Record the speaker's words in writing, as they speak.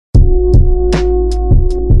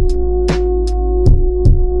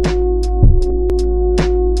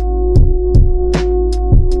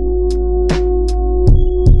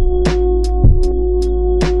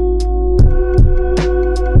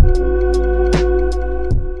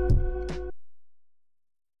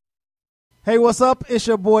Hey, what's up? It's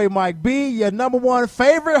your boy Mike B, your number one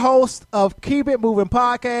favorite host of Keep It Moving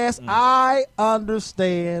podcast. I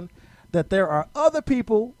understand that there are other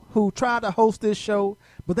people who try to host this show,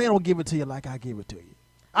 but they don't give it to you like I give it to you.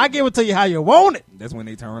 I give it to you how you want it. That's when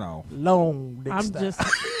they turn off. Long dick I'm style. just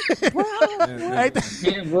Ain't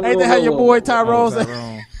that how your boy Tyrone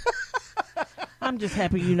said? I'm just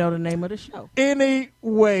happy you know the name of the show.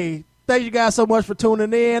 Anyway, thank you guys so much for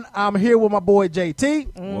tuning in. I'm here with my boy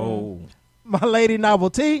JT. Whoa. My lady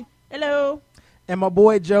Novelty. Hello. And my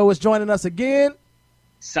boy Joe is joining us again.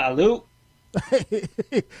 Salute.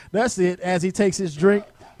 That's it, as he takes his drink.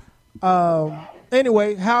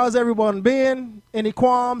 Anyway, how's everyone been? Any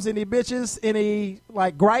qualms, any bitches, any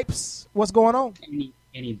like gripes? What's going on?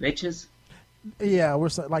 Any bitches? Yeah, we're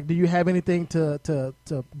like, do you have anything to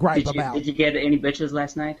gripe about? Did you get any bitches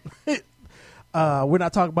last night? We're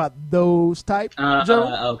not talking about those type,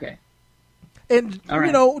 Joe. Okay. And All right.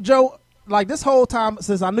 you know, Joe, like this whole time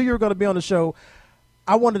since I knew you were going to be on the show,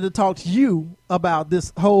 I wanted to talk to you about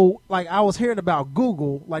this whole, like I was hearing about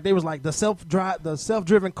Google, like they was like the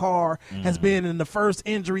self-driven car has been in the first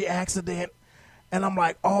injury accident, and I'm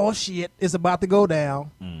like, oh shit, it's about to go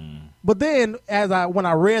down. But then when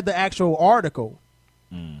I read the actual article,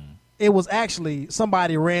 it was actually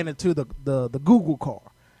somebody ran into the Google car.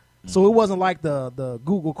 So it wasn't like the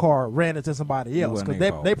Google car ran into somebody else,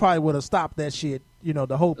 because they probably would have stopped that shit, you know,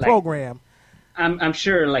 the whole program. I'm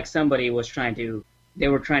sure like somebody was trying to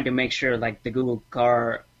make sure like the Google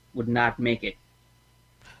car would not make it.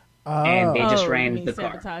 And they just ran the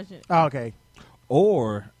car. It. Oh, okay.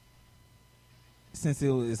 Or since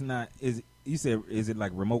is it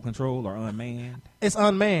like remote control or unmanned? It's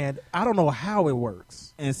unmanned. I don't know how it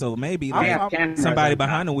works. And so maybe somebody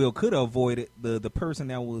behind the wheel could have avoided the person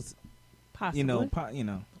that was, Possibly.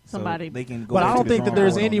 somebody. So they can go. But I don't think that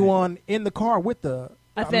there's road on anyone in the car with the.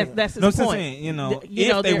 That's his no, point. Saying,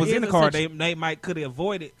 if they was in the car, they might could have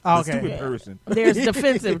avoided the stupid person. There's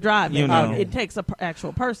defensive driving. It takes an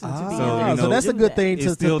actual person to be. So that's a good thing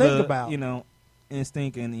to think about.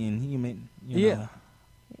 Instinct and human.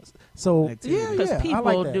 So because people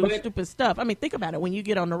like do stupid stuff. I mean, think about it. When you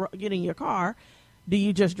get in your car, do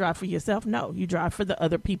you just drive for yourself? No, you drive for the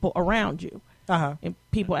other people around you. And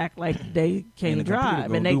people act like they can't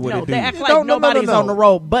drive, and they act like nobody's on the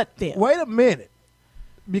road but them. Wait a minute,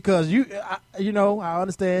 because I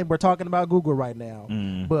understand we're talking about Google right now,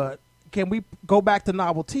 but can we go back to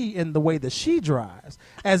Novelty in the way that she drives,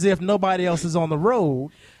 as if nobody else is on the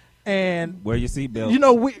road, and wear your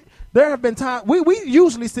seatbelt. There have been times we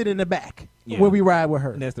usually sit in the back when we ride with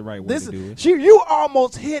her. That's the right way to do it. You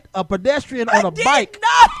almost hit a pedestrian on a bike.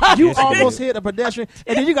 You almost hit a pedestrian,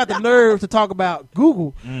 and then you got the nerve to talk about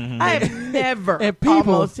Google. I have never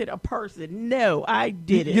almost hit a person. No, I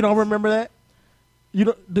didn't. You don't remember that? You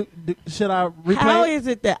don't. Should I replay? How is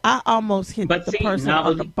it that I almost hit the person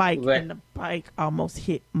on the bike and the bike almost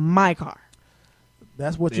hit my car?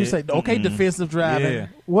 That's what you say. Okay, defensive driving. Yeah.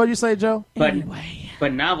 What do you say, Joe?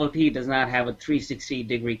 But Novelty does not have a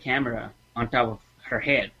 360-degree camera on top of her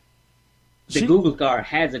head. The Google car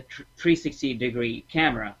has a 360-degree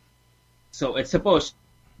camera, so it's supposed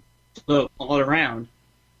to look all around.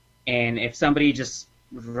 And if somebody just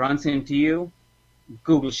runs into you,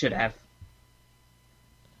 Google should have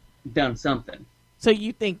done something. So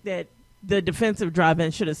you think that the defensive driving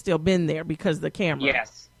should have still been there because of the camera?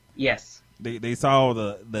 Yes. They saw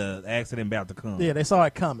the accident about to come. Yeah, they saw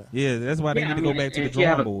it coming. Yeah, that's why they need to go back to the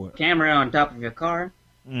drawing board. If you have a camera on top of your car,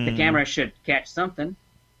 the camera should catch something.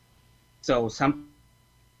 So something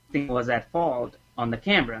was at fault on the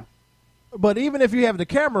camera. But even if you have the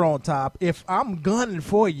camera on top, if I'm gunning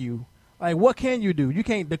for you, like what can you do?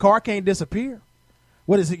 The car can't disappear.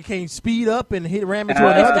 What is it? You can't speed up and ram into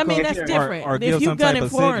another car. I mean, that's different. Or give some type of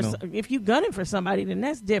signal. If you gunning for somebody, then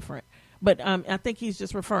that's different. But I think he's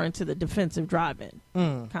just referring to the defensive driving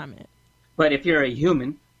comment. But if you're a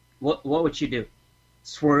human, what would you do?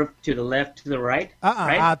 Swerve to the left, to the right?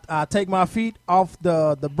 Right? I take my feet off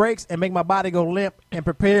the brakes and make my body go limp and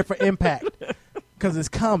prepare for impact because it's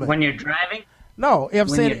coming. When you're driving? No,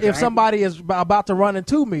 if somebody is about to run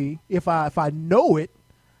into me, if I know it,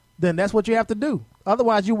 then that's what you have to do.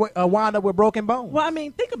 Otherwise, you wind up with broken bones. Well, I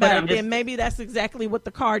mean, think about it. Then maybe that's exactly what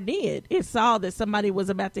the car did. It saw that somebody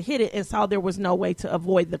was about to hit it and saw there was no way to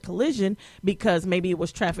avoid the collision because maybe it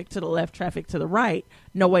was traffic to the left, traffic to the right,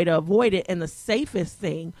 no way to avoid it, and the safest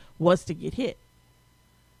thing was to get hit.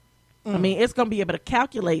 I mean, it's going to be able to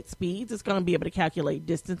calculate speeds. It's going to be able to calculate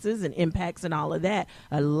distances and impacts and all of that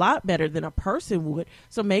a lot better than a person would.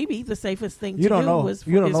 So maybe the safest thing to do is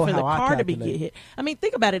for the car to get hit. I mean,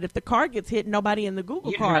 think about it. If the car gets hit, nobody in the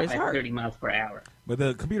Google car is hurt. 30 miles per hour. But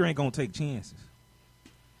the computer ain't going to take chances.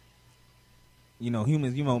 You know,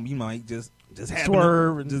 humans, you might just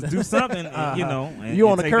swerve and just do something, you know. And, you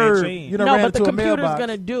on the curb. But the computer's going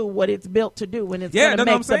to do what it's built to do, and it's going to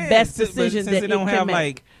make the best decision that it can make.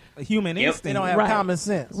 Like human instinct. They don't have common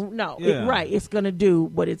sense. No, it's going to do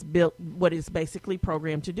what it's built, what it's basically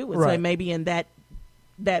programmed to do. And so maybe in that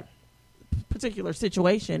particular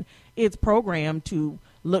situation, it's programmed to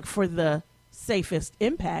look for the safest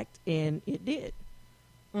impact, and it did.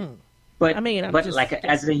 But I mean,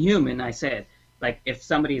 as a human, I said, like if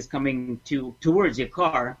somebody is coming towards your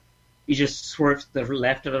car, you just swerve to the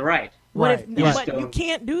left or the right. But you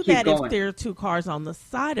can't do that if there are two cars on the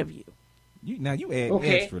side of you. You add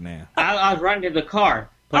extra now. I'll run to the car,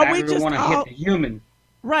 but I don't want to hit the human.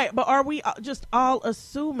 Right, but are we just all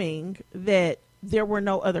assuming that there were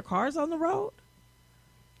no other cars on the road?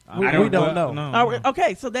 We don't know. No.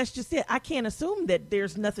 Okay, so that's just it. I can't assume that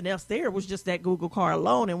there's nothing else there. It was just that Google car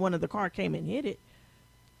alone, and one of the car came and hit it.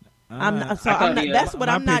 That's what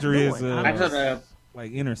I'm not doing. I thought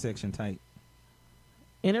like intersection type.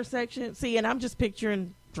 Intersection. See, and I'm just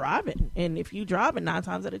picturing driving, and if you driving 9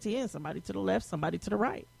 times out of 10, somebody to the left, somebody to the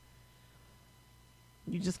right.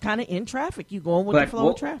 You just kind of in traffic. You going with the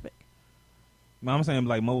flow of traffic. I'm saying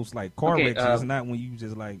like most like car wrecks is not when you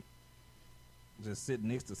just sit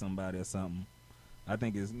next to somebody or something. I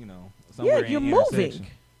think it's somewhere you're in moving.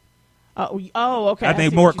 Okay. I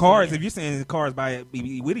think more cars. If you're saying cars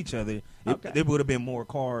with each other, there would have been more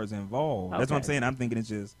cars involved. That's what I'm saying. I'm thinking it's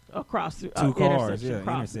just across two cars,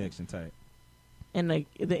 intersection type. And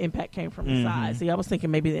the impact came from the side. See, I was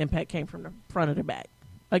thinking maybe the impact came from the front or the back.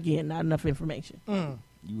 Again, not enough information.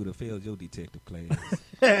 You would have failed your detective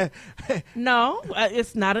class. No,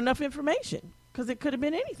 it's not enough information because it could have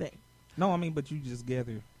been anything. No, I mean, but you just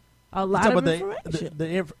gather a lot of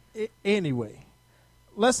information. Anyway,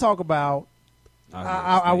 let's talk about.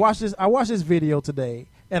 I watched this video today,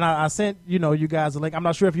 and I sent you guys a link. I'm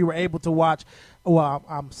not sure if you were able to watch. Well,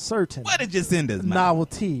 I'm certain. What did you send us?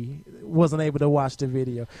 Novelty wasn't able to watch the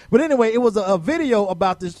video, but anyway, it was a video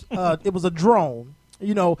about this. It was a drone,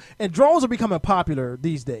 and drones are becoming popular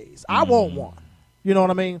these days. I want one. You know what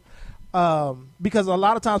I mean? Because a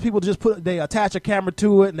lot of times people just they attach a camera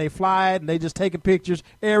to it and they fly it and they just taking pictures,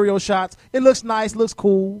 aerial shots. It looks nice, looks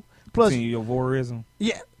cool. Plus, your voyeurism.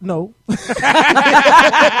 Yeah, no.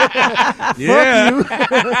 Yeah.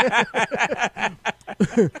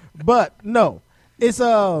 But no, it's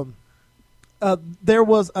there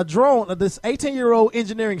was a drone. This 18-year-old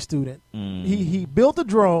engineering student. He built a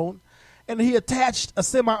drone, and he attached a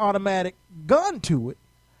semi-automatic gun to it.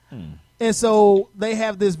 And so they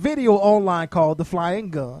have this video online called The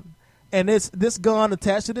Flying Gun, and it's this gun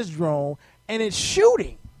attached to this drone, and it's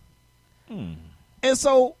shooting. And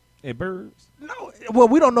so it birds. No, well,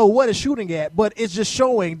 we don't know what it's shooting at, but it's just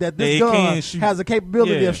showing that this gun has a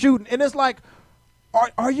capability of shooting. And it's like,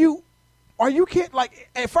 are you kidding? Like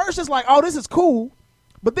at first it's like, oh, this is cool,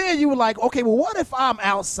 but then you were like, okay, well, what if I'm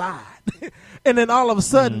outside, and then all of a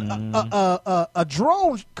sudden a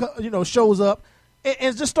drone shows up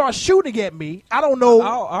and just starts shooting at me. I don't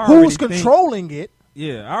know who's controlling it.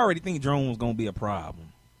 Yeah, I already think drones gonna be a problem.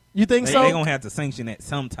 You think so? They're gonna have to sanction that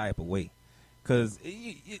some type of way. Because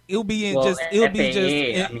it'll be what's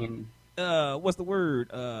the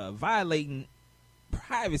word? Violating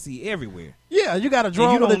privacy everywhere. Yeah, you got a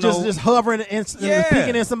drone that just hovering and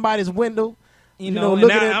peeking in somebody's window.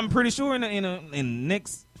 I'm pretty sure in the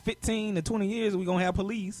next 15 to 20 years we're gonna have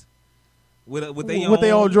police with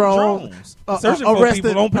their own drones searching for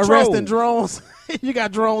people on patrol. Arresting drones. You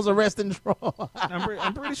got drones arresting drones.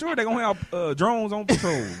 I'm pretty sure they're gonna have drones on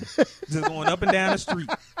patrol, just going up and down the street.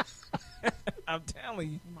 I'm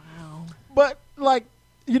telling you. Wow. But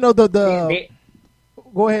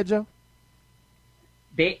go ahead, Joe.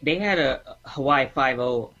 They had a Hawaii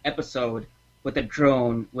Five-0 episode with a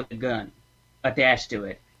drone with a gun attached to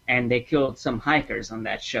it, and they killed some hikers on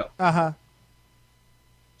that show.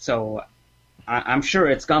 So I'm sure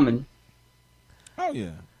it's coming. Oh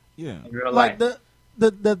yeah. In real life. The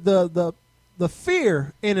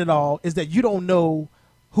fear in it all is that you don't know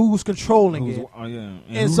who's controlling it. And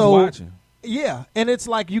who's so watching. Yeah, and it's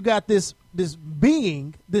like you got this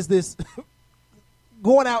being, this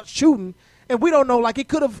going out shooting, and we don't know. Like it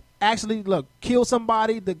could have actually killed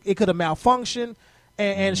somebody. It could have malfunctioned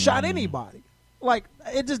and shot anybody. Like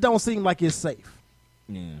it just don't seem like it's safe.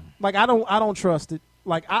 Yeah. Like I don't trust it.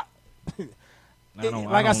 Like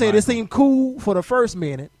like I said, it seemed cool for the first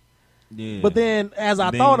minute. Yeah. But then, as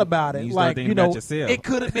I thought about it, like it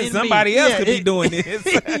could have been somebody else could be doing this.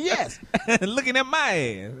 Yes, looking at my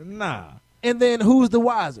ass. Nah. And then who's the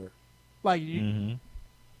wiser? Like,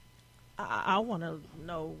 I want to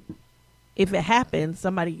know if it happens,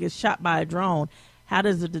 somebody gets shot by a drone. How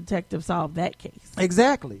does the detective solve that case?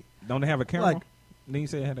 Exactly. Don't they have a camera? Like, didn't you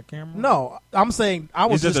say it had a camera? No, I'm saying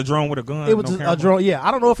it's just a drone with a gun. It was just a drone. Yeah,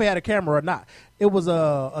 I don't know if it had a camera or not. It was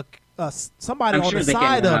somebody on the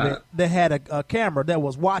side of it that had a camera that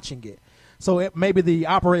was watching it. So maybe the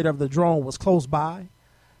operator of the drone was close by,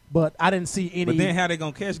 but I didn't see any. But then how they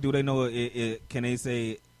gonna catch? Do they know it? Can they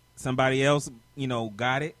say somebody else,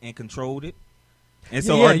 got it and controlled it? And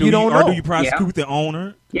so, or do you prosecute the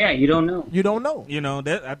owner? Yeah, you don't know. You don't know.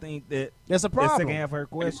 That I think that's a problem. The second half of her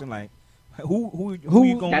question, like, who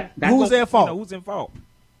you going? Who's at fault? Who's in fault?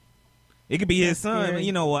 It could be his son,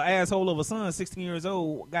 an asshole of a son, 16 years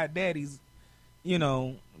old, got daddy's,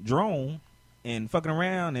 drone and fucking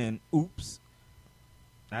around and oops,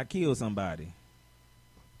 I killed somebody.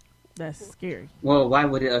 That's scary. Well, why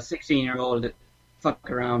would a 16-year-old fuck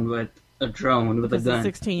around with a drone with a gun?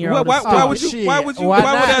 16-year-old. Why would a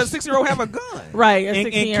 6-year-old have a gun? Right, a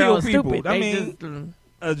 16-year-old stupid. I mean,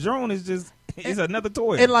 a drone is just another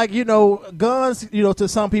toy. And like guns, to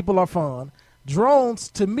some people are fun. Drones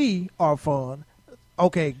to me are fun.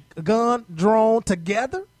 Okay, gun, drone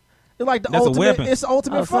together. It's like the ultimate. Weapon. It's the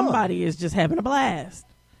ultimate fun. Somebody is just having a blast.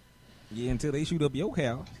 Yeah, until they shoot up your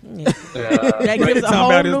house. Yeah. That gives a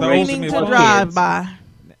whole new meaning to drive by.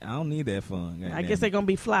 I don't need that fun. I guess they're gonna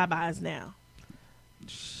be flybys now.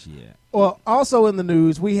 Shit. Well, also in the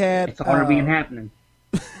news, we had it's already happening.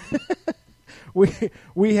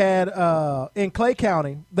 we had in Clay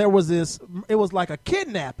County there was this. It was like a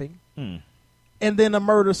kidnapping. And then a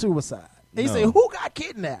murder-suicide. He said, who got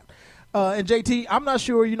kidnapped? And JT, I'm not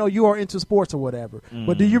sure, you are into sports or whatever,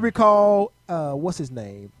 but do you recall, what's his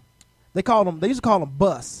name? They used to call him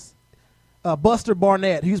Bus. Buster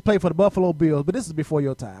Barnett. He used to play for the Buffalo Bills, but this is before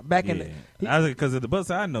your time. Because of the Bus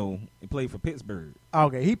I know, he played for Pittsburgh.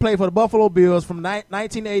 Okay, he played for the Buffalo Bills from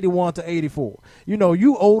 1981 to 84.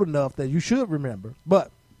 You old enough that you should remember, but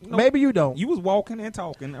maybe you don't. You was walking and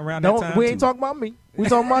talking around that time. We ain't talking about me. We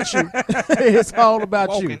talking about you. It's all about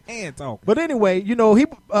walking you. And talking. But anyway,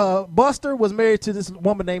 Buster was married to this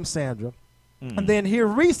woman named Sandra. And then here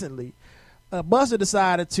recently, Buster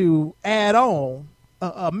decided to add on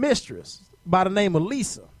a mistress by the name of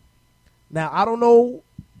Lisa. Now, I don't know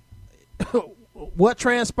what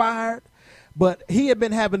transpired, but he had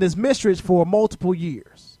been having this mistress for multiple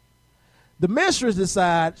years. The mistress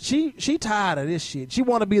decided she tired of this shit. She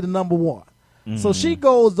want to be the number one. So she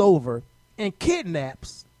goes over and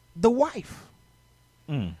kidnaps the wife.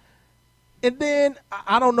 And then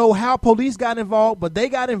I don't know how police got involved, but they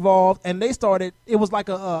got involved and they started. It was like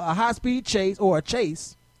a high speed chase or a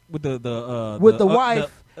chase with the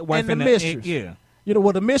wife and the mistress. Yeah,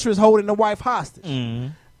 the mistress holding the wife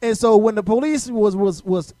hostage. And so when the police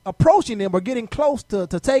was approaching them or getting close to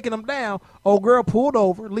taking them down, old girl pulled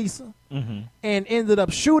over, Lisa, and ended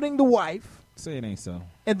up shooting the wife. Say it ain't so.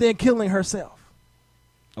 And then killing herself.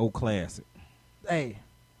 Old classic. Hey,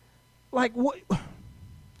 like what?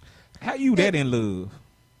 How you that in love?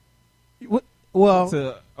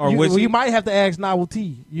 Well, you might have to ask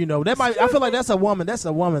Novelty. That might. I feel like that's a woman. That's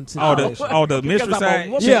a woman too. The mistress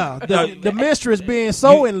side. Yeah, the mistress being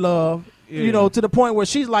so in love. Yeah. To the point where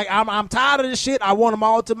she's like, I'm tired of this shit. I want them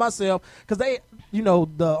all to myself. Because they,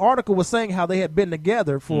 the article was saying how they had been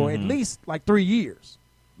together for at least like 3 years.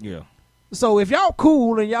 Yeah. So if y'all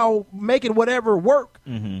cool and y'all making whatever work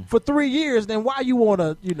for 3 years, then why you want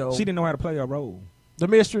to, She didn't know how to play her role. The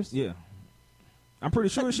mistress? Yeah. I'm pretty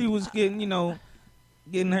sure she was getting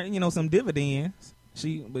her, some dividends.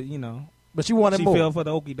 But she wanted more. She fell for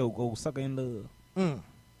the okie doke, old sucker in love.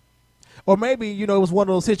 Or maybe, it was one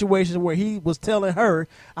of those situations where he was telling her,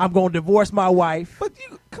 I'm going to divorce my wife. But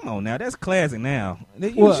come on now, that's classic now.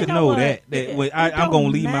 You should know that. I'm going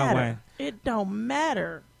to leave my wife. It don't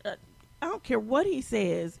matter. I don't care what he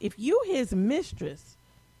says. If you his mistress,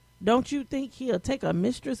 don't you think he'll take a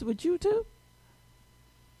mistress with you too?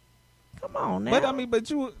 Come on now.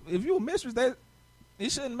 But if you a mistress, that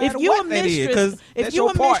it shouldn't matter what that is, because if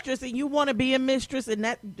you're a mistress and you want to be a mistress, then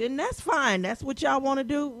that's fine. That's what y'all want to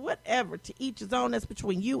do. Whatever, to each his own. That's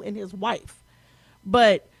between you and his wife.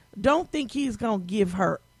 But don't think he's gonna give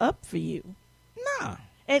her up for you. Nah.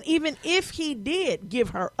 And even if he did give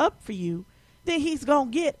her up for you, then he's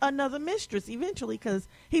gonna get another mistress eventually, because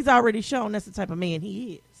he's already shown that's the type of man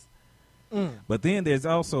he is. But then there's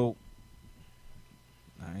also,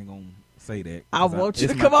 I ain't gonna say that. I want you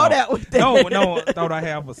to come on out with that. No, I thought I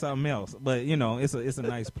have for something else. But, it's a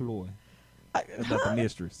nice ploy. About the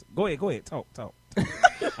mistress. Go ahead. Talk. I'm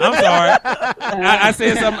sorry. I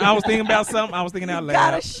said something. I was thinking about something. I was thinking out loud.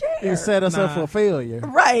 Gotta share. You set us up for failure.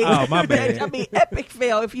 Right. Oh, my bad. I mean, epic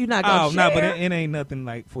fail if you're not going to share. No, but it ain't nothing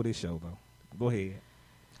like for this show, though. Go ahead.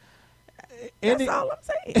 That's all I'm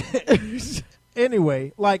saying.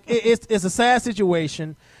 Anyway, like, it's a sad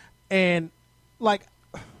situation. And, like,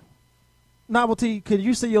 Novelty, could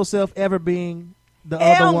you see yourself ever being the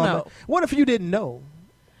other woman? No. What if you didn't know?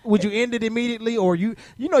 Would you end it immediately, or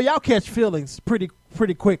y'all catch feelings pretty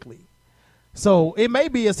quickly? So it may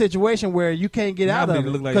be a situation where you can't get out of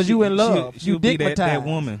it because you in love. You digmatized. That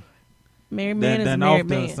woman. Married man is married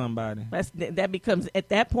man. Somebody. That becomes at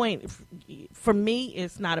that point. For me,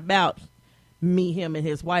 it's not about me, him, and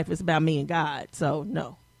his wife. It's about me and God. So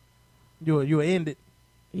no, you'll end it.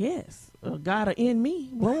 Yes. God will end me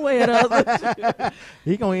one way or the other.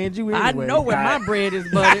 He gonna end you anyway. I know where my bread is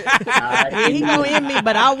buttered. He gonna end me,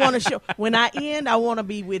 but I want to show. When I end, I want to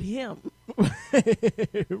be with him.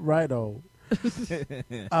 Right on.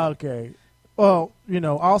 Okay. Well,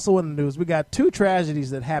 also in the news, we got two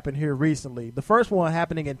tragedies that happened here recently. The first one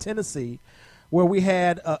happening in Tennessee, where we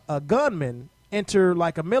had a gunman enter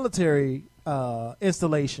like a military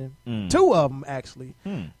installation, two of them actually,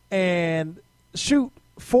 and shoot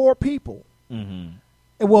 4 people.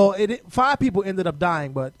 Mm-hmm. Well, 5 people ended up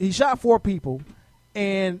dying, but he shot 4 people.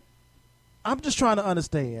 And I'm just trying to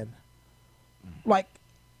understand, like,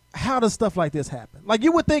 how does stuff like this happen? Like,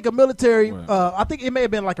 you would think a military, I think it may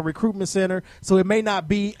have been like a recruitment center, so it may not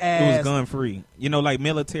be as... It was gun-free. Like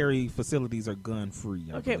military facilities are gun-free,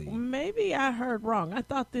 I Okay, believe. maybe I heard wrong. I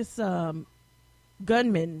thought this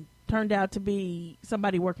gunman turned out to be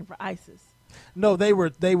somebody working for ISIS. No,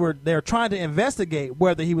 they're trying to investigate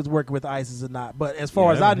whether he was working with ISIS or not. But as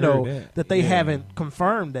far as I know, that they haven't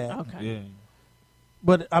confirmed that. Okay. Yeah.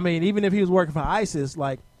 But I mean, even if he was working for ISIS,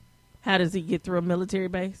 like, how does he get through a military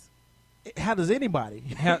base? How does anybody?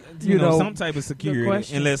 You know, some type of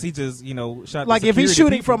security, unless he just shot. Like if he's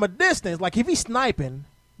shooting from a distance, like if he's sniping,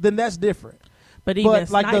 then that's different. But even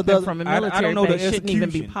sniping from a military base shouldn't even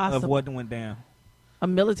be possible. Of what went down. A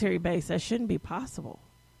military base, that shouldn't be possible.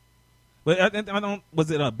 But I don't.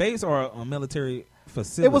 Was it a base or a military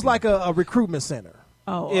facility? It was like a recruitment center.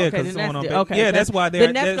 Oh, yeah, okay. That's why they're.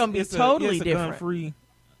 Then that's going to be totally different. Gun-free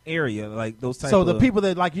area, like those types. So the people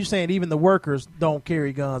that, like you saying, even the workers don't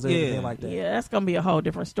carry guns or anything like that. Yeah, that's going to be a whole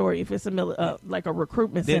different story. If it's like a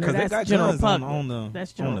recruitment center, that's general public.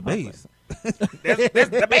 That's general on the base. That's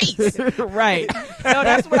the base, right? No,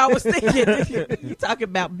 that's what I was thinking. You talking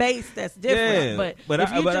about base? That's different. But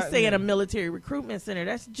if you're just saying a military recruitment center,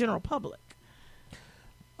 that's general public.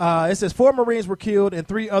 It says 4 Marines were killed and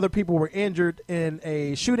 3 other people were injured in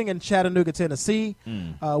a shooting in Chattanooga, Tennessee.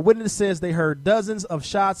 Witness says they heard dozens of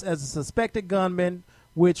shots as a suspected gunman,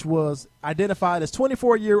 which was identified as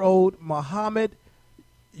 24-year-old Muhammad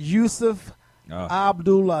Yusuf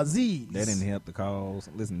Abdulaziz. That didn't help the cause.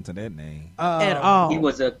 Listen to that name at all. He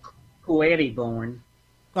was a Kuwaiti born.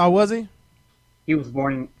 Oh, was he? He was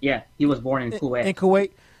born. Yeah, he was born in Kuwait. In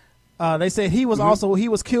Kuwait. They said he was he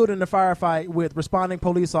was killed in a firefight with responding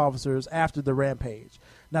police officers after the rampage.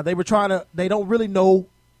 Now they don't really know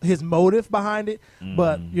his motive behind it,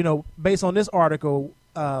 but based on this article,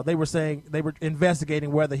 they were saying they were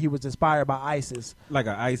investigating whether he was inspired by ISIS, like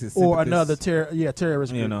an ISIS or another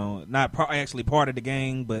terrorist group. Not actually part of the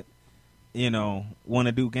gang, but want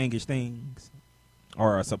to do gangish things,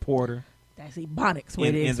 or a supporter. That's Ebonics way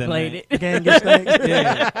they explained it. Gangish things.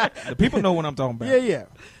 Yeah, the people know what I'm talking about. Yeah.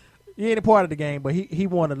 He ain't a part of the game, but he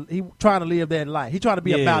trying to live that life. He trying to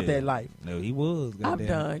be about that life. No, he was. I'm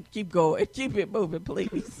done. Keep going. Keep it moving,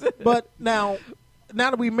 please. But now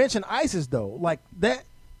that we mentioned ISIS, though, like that,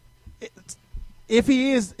 if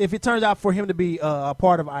it turns out for him to be a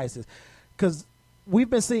part of ISIS, because we've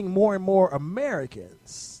been seeing more and more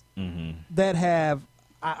Americans that have,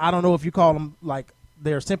 I don't know if you call them like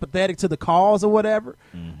they're sympathetic to the cause or whatever,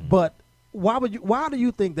 but why do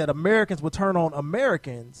you think that Americans would turn on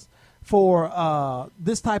Americans for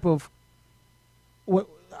this type of? What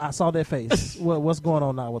I saw their face. What's going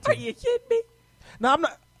on now? Are you kidding me? No, I'm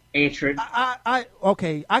not. Hatred.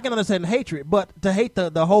 Okay, I can understand hatred, but to hate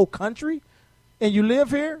the whole country, and you live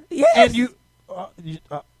here, yes, and you.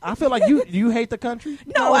 I feel like you hate the country.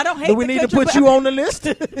 No, I don't hate. Do we need to put you on the list?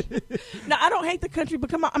 No, I don't hate the country, but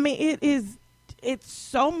come on, I mean, it is. it's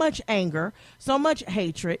so much anger, so much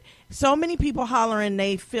hatred, so many people hollering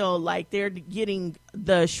they feel like they're getting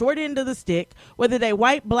the short end of the stick, whether they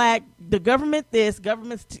white, black, the government this,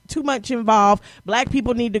 government's too much involved, black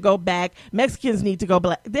people need to go back, Mexicans need to go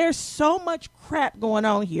black. There's so much crap going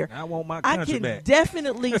on here. I want my country back. I can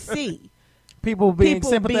definitely see people being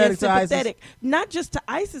sympathetic to ISIS. Not just to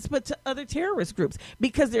ISIS, but to other terrorist groups,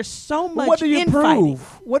 because there's so much What do you infighting.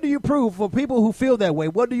 prove? What do you prove for people who feel that way?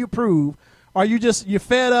 What do you prove? Are you just, you're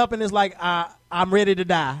fed up and it's like, I'm ready to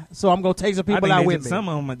die, so I'm going to take some people out with me? Some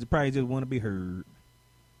of them probably just want to be heard.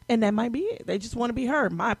 And that might be it. They just want to be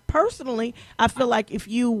heard. Personally, I feel like if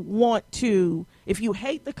you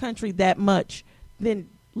hate the country that much, then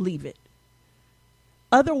leave it.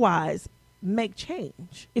 Otherwise, make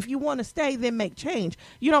change. If you want to stay, then make change.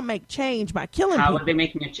 You don't make change by killing people. How are they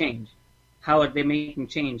making a change? How are they making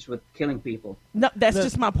change with killing people? No, that's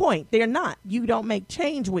just my point. They're not. You don't make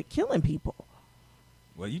change with killing people.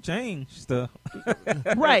 Well, you change stuff.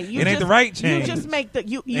 Right. It ain't the right change. You just make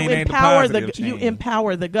you empower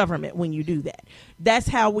empower the government when you do that. That's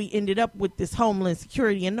how we ended up with this homeland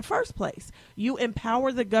security in the first place. You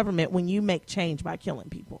empower the government when you make change by killing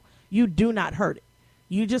people. You do not hurt it.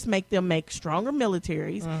 You just make them make stronger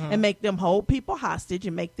militaries and make them hold people hostage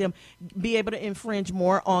and make them be able to infringe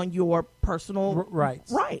more on your personal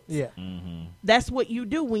rights. Yeah. Mm-hmm. That's what you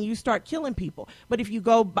do when you start killing people. But if you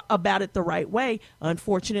go about it the right way,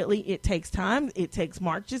 unfortunately, it takes time. It takes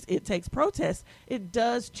marches. It takes protests. It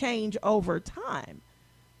does change over time.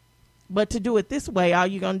 But to do it this way, all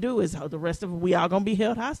you're going to do is the rest of it, we all going to be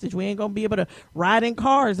held hostage. We ain't going to be able to ride in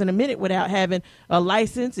cars in a minute without having a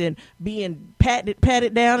license and being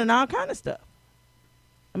patted down and all kind of stuff.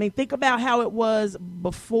 I mean, think about how it was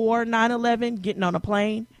before 9/11, getting on a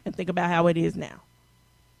plane, and think about how it is now.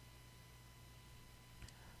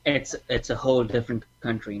 It's a whole different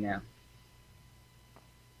country now.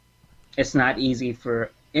 It's not easy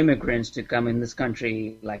for immigrants to come in this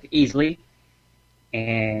country like easily,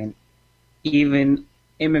 and even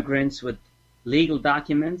immigrants with legal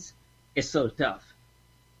documents is so tough.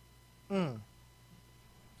 I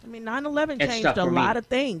mean, 9/11 changed a lot of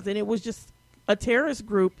things, and it was just a terrorist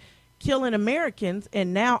group killing Americans,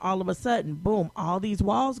 and now all of a sudden, boom, all these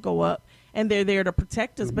walls go up, and they're there to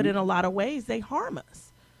protect us, but in a lot of ways, they harm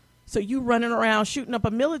us. So you running around shooting up a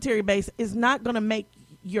military base is not going to make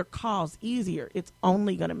your cause easier. It's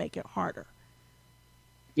only going to make it harder.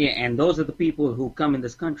 Yeah, and those are the people who come in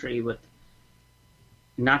this country with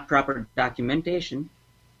not proper documentation,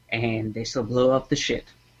 and they still blow up the shit.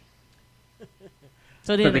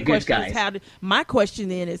 So then the question is, my question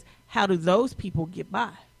then is, how do those people get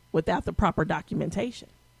by without the proper documentation?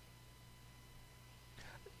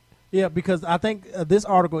 Yeah, because I think this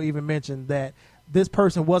article even mentioned that this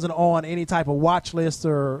person wasn't on any type of watch list,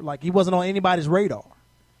 or like he wasn't on anybody's radar.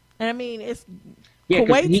 And I mean,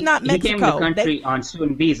 Kuwait's not Mexico. He came in the country on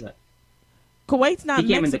student visa. Kuwait's not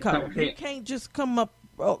Mexico. You can't just come up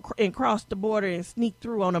and cross the border and sneak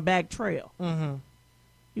through on a back trail.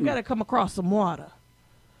 You got to come across some water.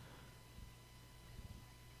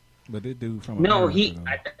 But this dude from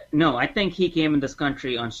I think he came in this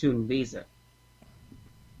country on student visa.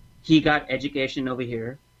 He got education over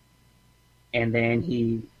here, and then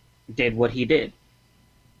he did what he did.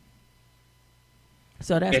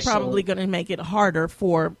 So that's probably going to make it harder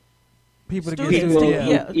for people to get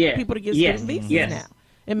people to get student visas now.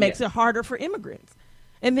 It makes it harder for immigrants.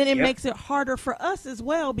 And then it makes it harder for us as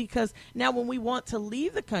well, because now when we want to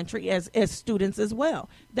leave the country as students as well,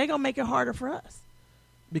 they're going to make it harder for us.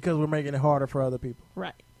 Because we're making it harder for other people.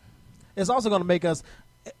 Right. It's also going to make us,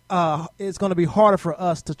 it's going to be harder for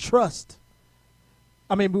us to trust.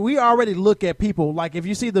 I mean, we already look at people, like if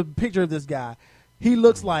you see the picture of this guy, he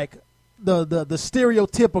looks like the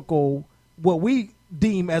stereotypical, what we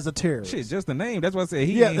deem as a terrorist. Shit, just the name. That's what I said.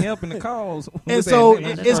 He ain't helping the cause. And so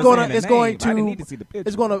it's going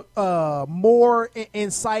to more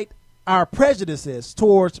incite our prejudices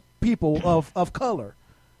towards people of color.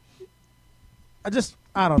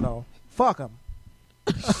 I don't know. Fuck them.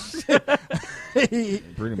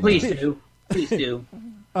 Please do.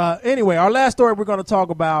 Anyway, our last story we're going to talk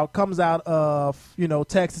about comes out of,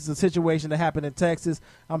 Texas, a situation that happened in Texas.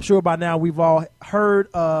 I'm sure by now we've all heard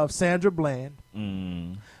of Sandra Bland.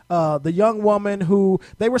 The young woman who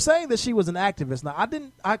they were saying that she was an activist. Now,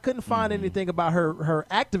 I couldn't find anything about her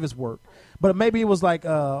activist work, but maybe it was like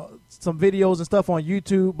some videos and stuff on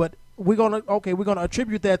YouTube. But we're gonna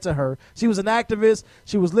attribute that to her. She was an activist.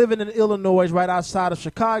 She was living in Illinois, right outside of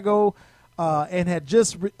Chicago, and had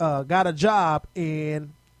just got a job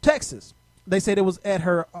in Texas. They said it was at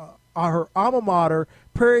her alma mater,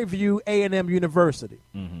 Prairie View A&M University.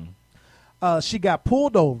 she got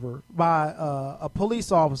pulled over by a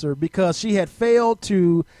police officer because she had failed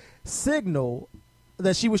to signal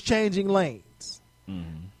that she was changing lanes.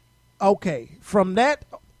 Mm-hmm. Okay, from that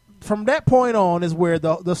point on is where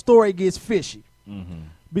the story gets fishy. Mm-hmm.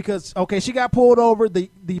 Because, okay, she got pulled over. The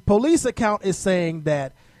police account is saying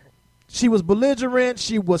that she was belligerent,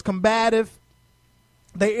 she was combative.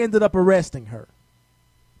 They ended up arresting her.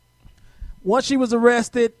 Once she was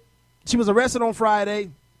arrested on Friday.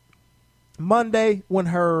 Monday, when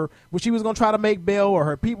she was going to try to make bail, or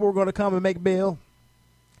her people were going to come and make bail,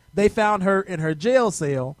 they found her in her jail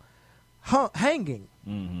cell hanging.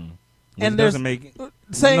 Mm-hmm. And they're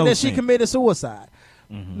saying that she committed suicide.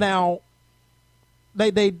 Mm-hmm. Now,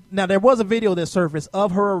 there was a video that surfaced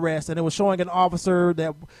of her arrest, and it was showing an officer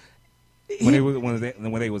that when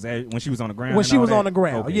she was on the ground. When she was on the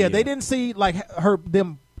ground, okay, yeah, they didn't see like her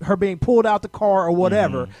being pulled out the car or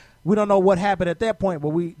whatever. Mm-hmm. We don't know what happened at that point,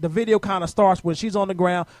 but the video kind of starts when she's on the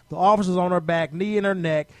ground, the officer's on her back, knee in her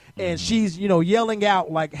neck, and she's yelling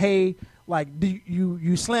out like, "Hey, like, do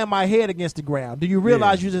you slam my head against the ground? Do you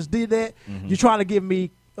realize you just did that? Mm-hmm. You're trying to give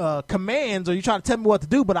me commands, or you're trying to tell me what to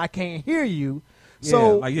do, but I can't hear you." Yeah,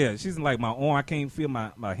 so she's like, my arm, I can't feel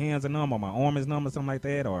my hands are numb, or my arm is numb, or something like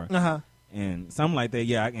that, or and something like that.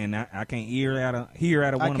 Yeah, and I can't hear out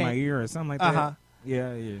of one of my ear or something like that.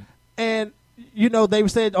 Yeah. And they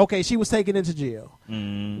said, okay, she was taken into jail.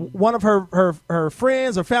 Mm-hmm. One of her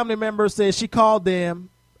friends or family members said she called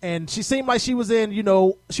them, and she seemed like she was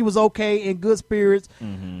she was okay, in good spirits.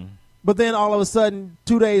 Mm-hmm. But then all of a sudden,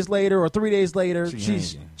 2 days later or 3 days later,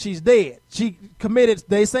 she's dead.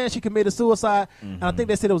 They saying she committed suicide, mm-hmm. and I think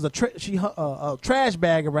they said it was a trash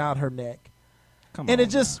bag around her neck.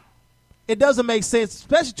 It doesn't make sense,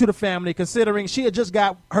 especially to the family, considering she had just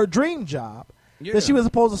got her dream job. Yeah. That she was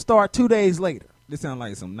supposed to start 2 days later. This sounds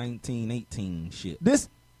like some 1918 shit.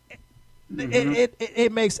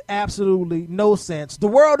 It makes absolutely no sense. The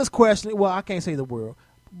world is questioning. Well, I can't say the world.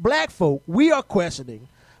 Black folk, we are questioning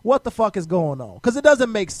what the fuck is going on, because it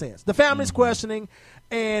doesn't make sense. The family's questioning,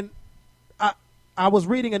 and I was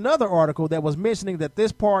reading another article that was mentioning that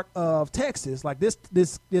this part of Texas, like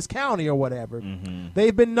this county or whatever, mm-hmm.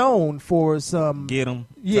 they've been known for some get them,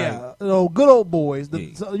 good old boys, little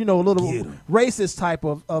racist type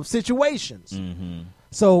of situations. Mm-hmm.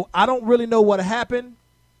 So I don't really know what happened.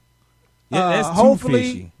 Yeah, that's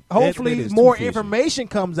hopefully more information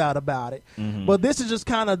comes out about it. Mm-hmm. But this is just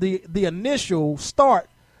kind of the initial start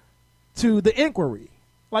to the inquiry.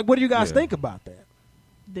 Like, what do you guys think about that?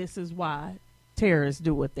 This is why terrorists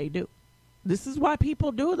do what they do. This is why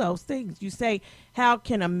people do those things. You say, how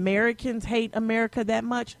can Americans hate America that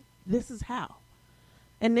much? This is how.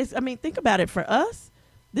 And think about it. For us,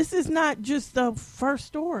 this is not just the first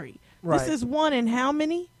story. Right. This is one in how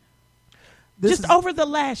many? Over the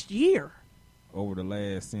last year. Over the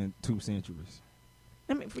last 2 centuries.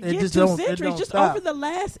 Forget 2 centuries. Just stop. Over the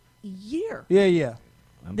last year. Yeah.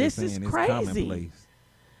 This is crazy.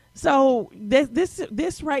 So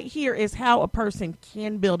this right here is how a person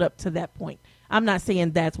can build up to that point. I'm not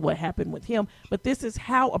saying that's what happened with him, but this is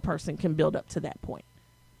how a person can build up to that point.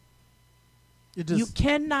 You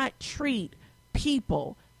cannot treat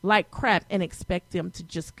people like crap and expect them to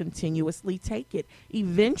just continuously take it.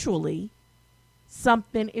 Eventually,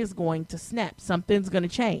 something is going to snap. Something's going to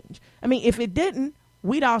change. If it didn't,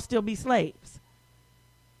 we'd all still be slaves.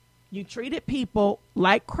 You treated people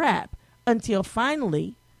like crap until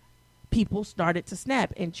finally people started to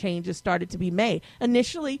snap and changes started to be made.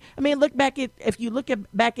 Initially, if you look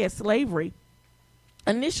back at slavery,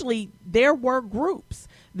 initially there were groups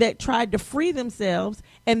that tried to free themselves,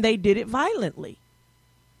 and they did it violently.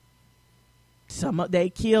 They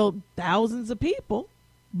killed thousands of people,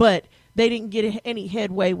 but they didn't get any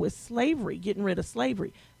headway with slavery, getting rid of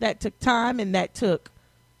slavery. That took time, and that took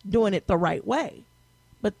doing it the right way.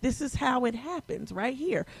 But this is how it happens right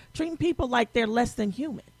here. Treating people like they're less than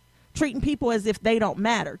human. Treating people as if they don't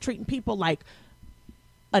matter. Treating people like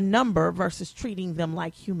a number versus treating them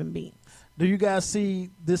like human beings. Do you guys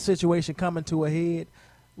see this situation coming to a head,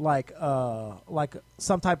 like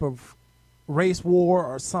some type of race war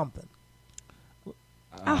or something?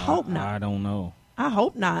 I hope not. I don't know. I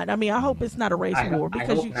hope not. I hope it's not a race war,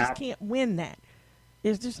 because you just can't win that.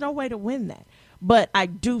 There's just no way to win that. But I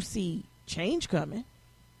do see change coming.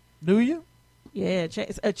 Do you? Yeah,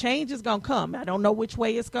 a change is going to come. I don't know which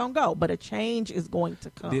way it's going to go, but a change is going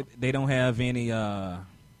to come. They don't have any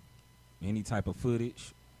type of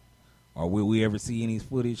footage, or will we ever see any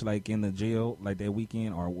footage like in the jail, like that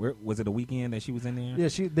weekend, or was it a weekend that she was in there? Yeah,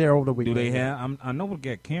 she there over the weekend. Do they have? I know we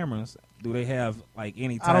got cameras. Do they have like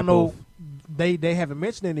any type of? I don't know. They haven't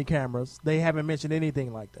mentioned any cameras. They haven't mentioned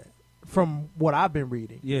anything like that from what I've been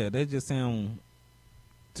reading. Yeah, they just sound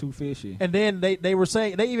too fishy. And then they were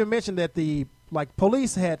saying, they even mentioned that the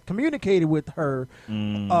police had communicated with her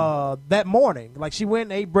that morning. Like she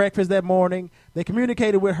went and ate breakfast that morning. They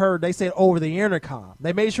communicated with her. They said over the intercom.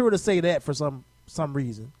 They made sure to say that for some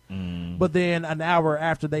reason. But then an hour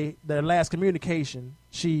after their last communication,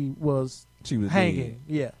 she was hanging. Dead.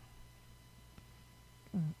 Yeah.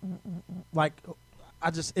 Like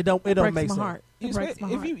it don't make sense. Heart. It breaks my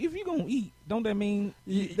heart. If you gonna eat, don't that mean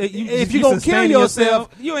if you gonna kill yourself,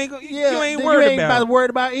 you ain't worried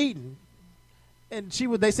about eating. And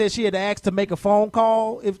they said she had asked to make a phone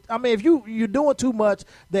call. If you're doing too much,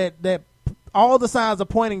 that all the signs are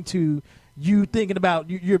pointing to you thinking about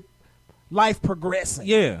your life progressing.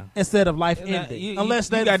 Yeah. Instead of life ending. Unless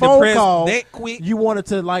that phone call that quick. You wanted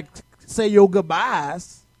to say your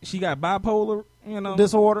goodbyes. She got bipolar,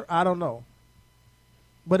 disorder. I don't know.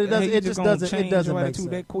 But it doesn't. It just doesn't. It doesn't make sense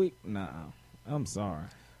that quick. Nah, I'm sorry.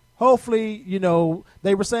 Hopefully,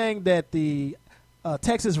 they were saying that the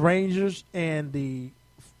Texas Rangers and the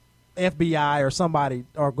FBI or somebody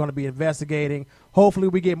are going to be investigating. Hopefully,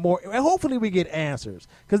 we get more. Hopefully, we get answers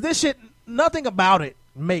because this shit. Nothing about it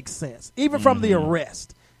makes sense. Even from the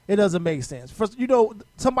arrest, it doesn't make sense. First,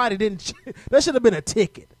 somebody didn't. That should have been a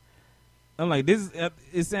ticket. I'm like this.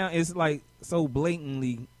 It's like so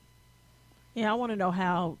blatantly. Yeah, I want to know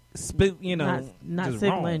how. Not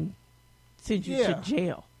signaling sends you to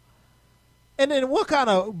jail. And then what kind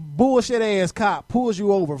of bullshit ass cop pulls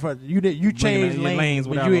you over for you change lanes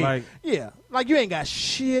without you ain't got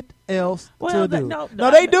shit else to do.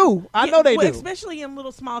 No, they do. I know they do. Especially in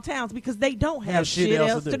little small towns because they don't have shit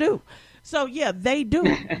else to do. So yeah, they do.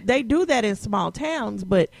 They do that in small towns,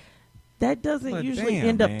 but that doesn't usually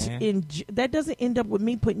end up that doesn't end up with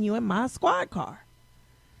me putting you in my squad car.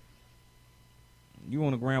 You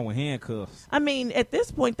on the ground with handcuffs. I mean, at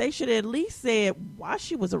this point, they should at least said why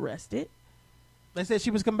she was arrested. They said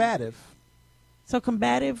she was combative. So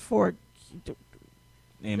combative for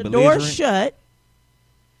and the door shut.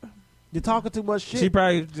 You're talking too much shit. She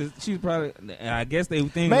probably. I guess they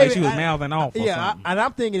think she was mouthing off. And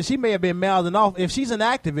I'm thinking she may have been mouthing off. If she's an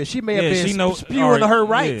activist, she may have been spewing her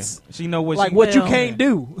rights. Yeah. She know what you can't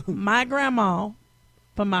do. My grandma,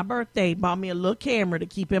 for my birthday, bought me a little camera to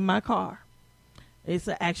keep in my car. It's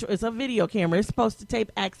a video camera. It's supposed to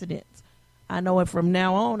tape accidents. I know it from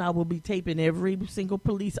now on. I will be taping every single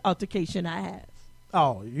police altercation I have.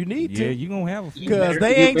 Oh, you need to. Yeah, you gonna have because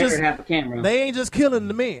they ain't just killing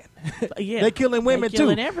the men. They're killing women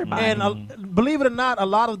too. Everybody. And believe it or not, a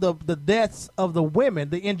lot of the deaths of the women,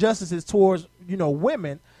 the injustices towards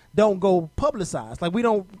women, don't go publicized. Like we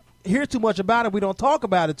don't hear too much about it. We don't talk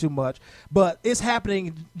about it too much. But it's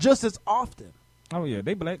happening just as often. Oh yeah,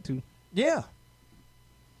 they black too. Yeah.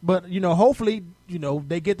 But hopefully,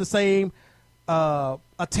 they get the same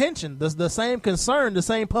attention, the same concern, the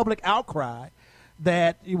same public outcry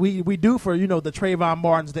that we do for the Trayvon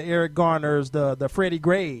Martins, the Eric Garners, the Freddie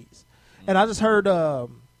Grays. And I just heard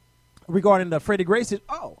regarding the Freddie Gray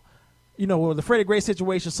the Freddie Gray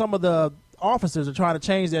situation, some of the officers are trying to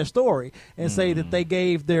change their story and say that they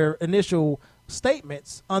gave their initial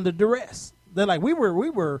statements under duress. They're like, we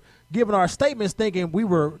were giving our statements thinking we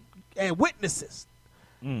were witnesses.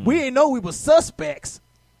 We ain't know we were suspects.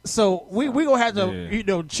 So we gonna have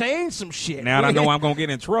to change some shit. Now I know I'm gonna get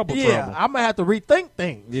in trouble. I'm gonna have to rethink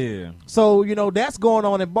things. Yeah. So that's going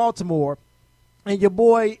on in Baltimore, and your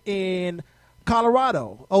boy in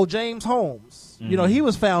Colorado, James Holmes. He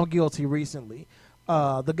was found guilty recently.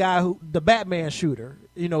 The Batman shooter.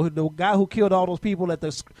 The guy who killed all those people at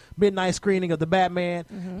the midnight screening of the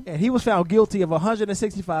Batman, and he was found guilty of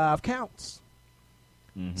 165 counts.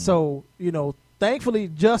 So thankfully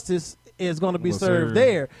justice is going to be served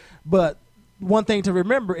there. But one thing to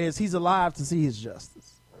remember is he's alive to see his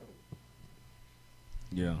justice.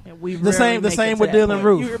 Yeah. The same with Dylan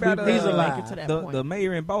Roof. He's alive. The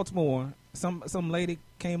mayor in Baltimore, some lady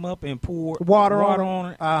came up and poured water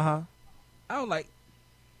on her. I was like,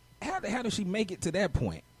 how did she make it to that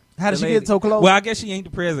point? How did she get so close? Well, I guess she ain't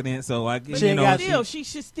the president, so I guess she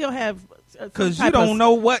should still have. Because you don't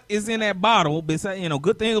know what is in that bottle. Besides,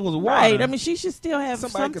 good thing it was water. Right. I mean, she should still have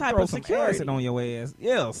some type of security. Acid on your ass.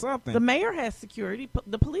 Yeah, something. The mayor has security.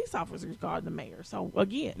 The police officers guard the mayor. So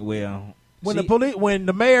again, well, when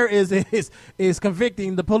the mayor is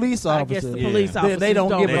convicting the police officer, I guess the police officers they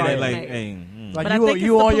don't give it like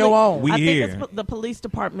you on your own. I think it's the police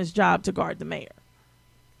department's job to guard the mayor.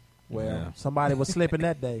 Well, somebody was slipping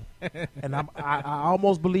that day, and I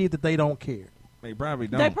almost believe that they don't care. They probably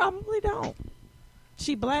don't. They probably don't.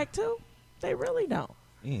 She black too? They really don't.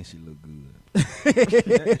 And she look good.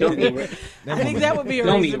 Don't be I think that would be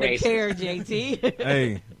a reason to care, JT.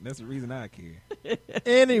 Hey, that's the reason I care.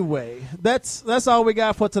 Anyway, that's all we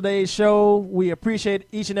got for today's show. We appreciate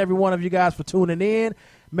each and every one of you guys for tuning in.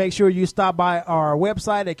 Make sure you stop by our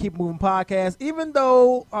website at Keep Moving Podcast. Even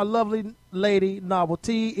though our lovely lady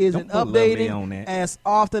Novelty isn't updating as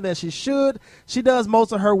often as she should, she does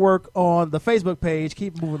most of her work on the Facebook page,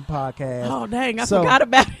 Keep Moving Podcast. Oh, dang, I forgot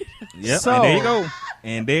about it. Yep, so, and there you go.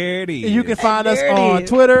 And there it is. You can find us on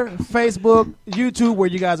Twitter, Facebook, YouTube, where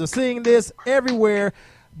you guys are seeing this, everywhere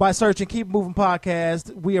by searching Keep Moving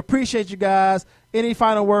Podcast. We appreciate you guys. Any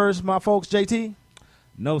final words, my folks, JT?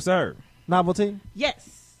 No, sir. Novelty?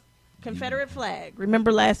 Yes. Confederate flag.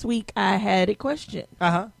 Remember last week I had a question.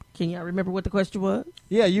 Uh-huh. Can y'all remember what the question was?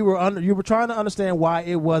 Yeah, you were trying to understand why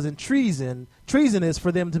it wasn't treasonous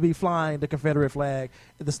for them to be flying the Confederate flag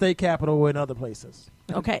at the state capitol or in other places.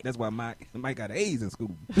 Okay. That's why Mike got A's in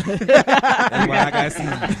school. That's why I got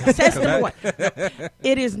C's. Test number one.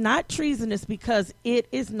 It is not treasonous because it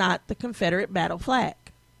is not the Confederate battle flag.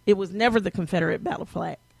 It was never the Confederate battle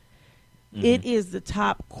flag. Mm-hmm. It is the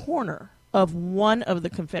top corner of one of the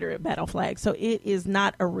Confederate battle flags. So it is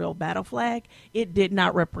not a real battle flag. It did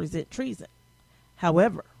not represent treason.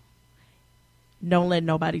 However, don't let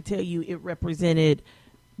nobody tell you it represented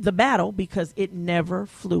the battle because it never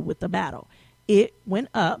flew with the battle. It went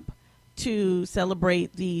up to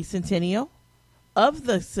celebrate the centennial of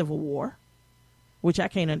the Civil War, which I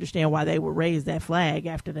can't understand why they would raise that flag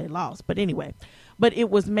after they lost. But anyway, but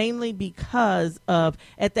it was mainly because of,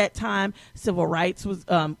 at that time, civil rights was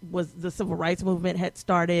the civil rights movement had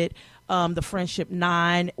started. The Friendship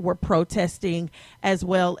Nine were protesting, as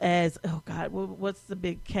well as, oh God, what's the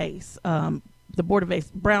big case? The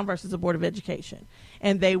Brown versus the Board of Education.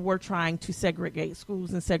 And they were trying to segregate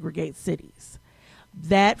schools and segregate cities.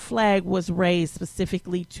 That flag was raised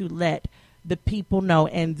specifically to let the people know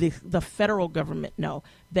and the federal government know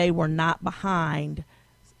they were not behind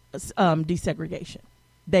desegregation.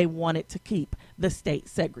 They wanted to keep the state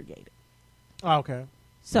segregated. Okay.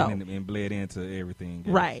 So and bled into everything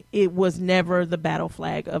else. Right. It was never the battle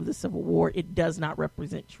flag of the Civil War. It does not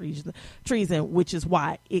represent treason, which is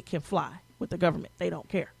why it can fly with the government. They don't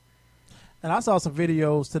care. And I saw some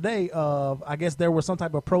videos today of, I guess there was some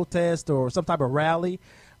type of protest or some type of rally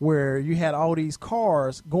where you had all these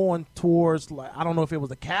cars going towards, like, I don't know if it was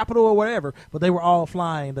the Capitol or whatever, but they were all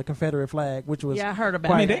flying the Confederate flag, which was I heard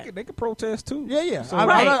about. I mean, they could protest too. Yeah. So,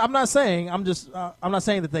 I'm not saying. I'm not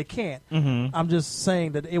saying that they can't. Mm-hmm. I'm just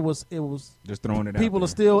saying that it was just throwing it. People out there. are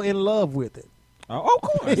still in love with it. Oh, of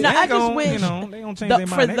course. No, I just wish they don't change their mind.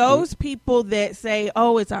 For those people that say,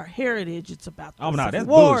 "Oh, it's our heritage. It's about the Civil that's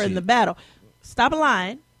War bullshit. and the battle," stop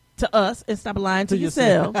lying to us and stop lying to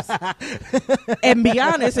yourselves and be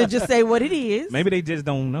honest and just say what it is. Maybe they just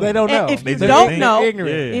don't know. They don't know. If you don't know,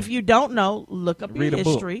 ignorant. if you don't know, look up Read your a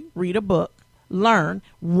book. history, read a book, learn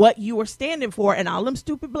what you are standing for, and all them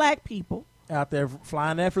stupid black people out there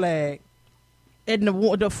flying that flag. And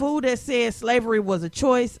the fool that said slavery was a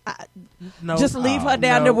choice, just leave her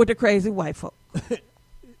down no. there with the crazy white folk.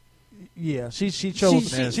 Yeah, she chose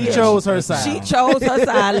she chose her side. She chose her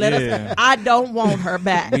side. Let us. I don't want her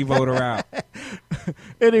back. We vote her out.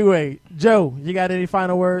 Anyway, Joe, you got any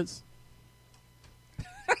final words?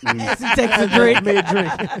 As he takes a drink.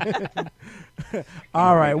 Mid-drink.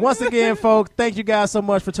 All right. Once again, folks, thank you guys so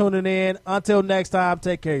much for tuning in. Until next time,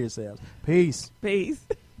 take care of yourselves. Peace. Peace.